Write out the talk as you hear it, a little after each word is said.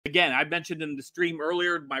again, I mentioned in the stream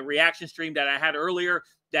earlier, my reaction stream that I had earlier,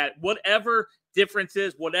 that whatever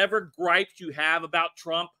differences, whatever gripes you have about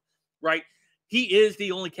Trump, right? He is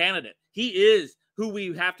the only candidate. He is who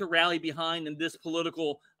we have to rally behind in this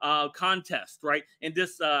political contest, right? In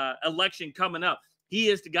this election coming up. He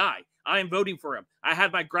is the guy. I am voting for him. I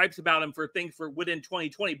had my gripes about him for things for within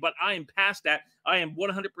 2020, but I am past that. I am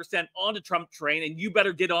 100% on the Trump train, and you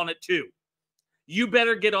better get on it too. You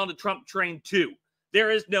better get on the Trump train too. There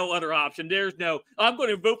is no other option. There's no, I'm going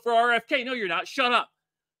to vote for RFK. No, you're not. Shut up,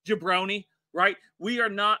 jabroni, right? We are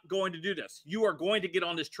not going to do this. You are going to get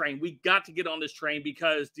on this train. We got to get on this train,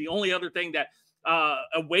 because the only other thing that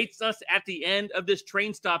awaits us at the end of this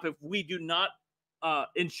train stop, if we do not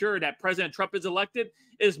ensure that President Trump is elected,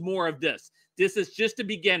 is more of this. This is just the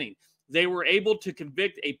beginning. They were able to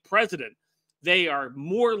convict a president. They are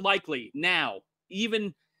more likely now,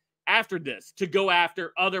 even after this, to go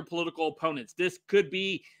after other political opponents. This could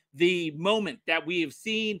be the moment that we have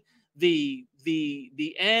seen the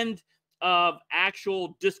end of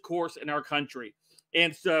actual discourse in our country.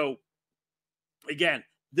 And so, again,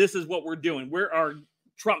 this is what we're doing. We're our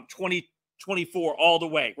Trump 2024 all the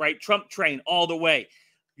way, right? Trump train all the way.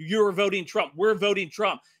 You're voting Trump. We're voting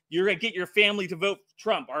Trump. You're going to get your family to vote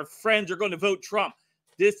Trump. Our friends are going to vote Trump.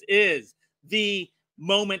 This is the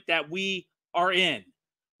moment that we are in.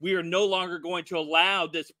 We are no longer going to allow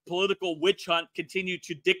this political witch hunt continue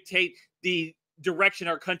to dictate the direction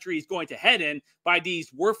our country is going to head in by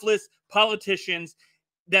these worthless politicians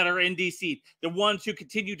that are in D.C., the ones who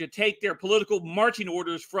continue to take their political marching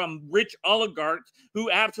orders from rich oligarchs who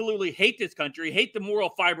absolutely hate this country, hate the moral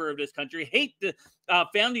fiber of this country, hate the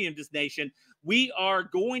founding of this nation. We are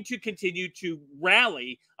going to continue to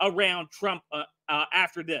rally around Trump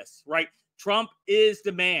after this, right? Trump is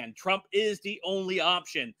the man. Trump is the only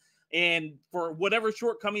option. And for whatever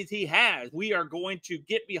shortcomings he has, we are going to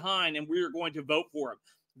get behind and we are going to vote for him.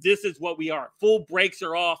 This is what we are. Full brakes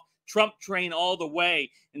are off. Trump train all the way.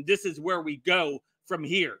 And this is where we go from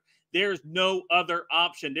here. There's no other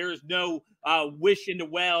option. There's no wish in the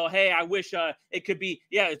well. Hey, I wish it could be.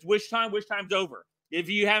 Yeah, it's wish time. Wish time's over. If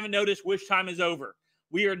you haven't noticed, wish time is over.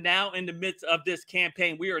 We are now in the midst of this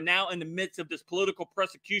campaign. We are now in the midst of this political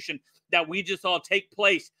persecution that we just saw take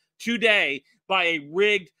place today by a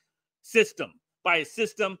rigged system, by a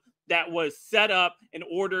system that was set up in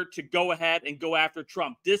order to go ahead and go after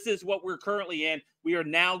Trump. This is what we're currently in. We are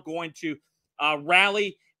now going to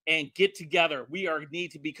rally and get together. We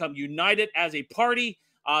need to become united as a party,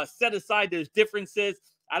 set aside those differences.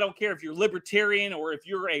 I don't care if you're libertarian or if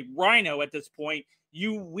you're a rhino at this point.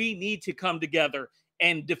 We need to come together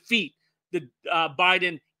and defeat the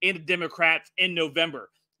Biden and the Democrats in November.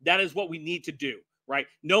 That is what we need to do, right?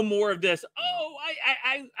 No more of this. Oh,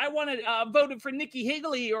 I wanted voted for Nikki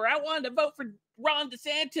Haley, or I wanted to vote for Ron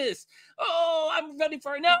DeSantis. Oh, I'm voting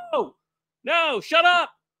for no, shut up.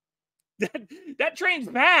 That train's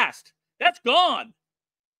passed. That's gone.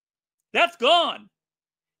 That's gone.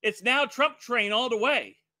 It's now Trump train all the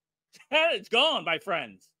way. That is gone, my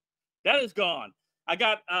friends. That is gone. I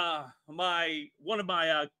got one of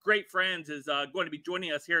my great friends is going to be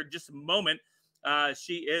joining us here in just a moment.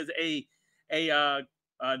 She is a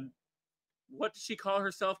what does she call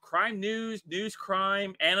herself? News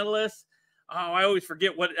crime analyst. Oh, I always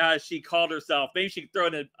forget what she called herself. Maybe she can throw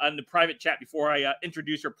it in the private chat before I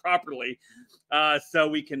introduce her properly, so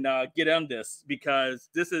we can get on this, because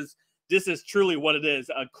this is truly what it is.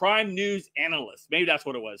 A crime news analyst. Maybe that's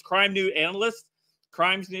what it was. Crime news analyst.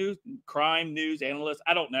 Crime news analyst.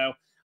 I don't know.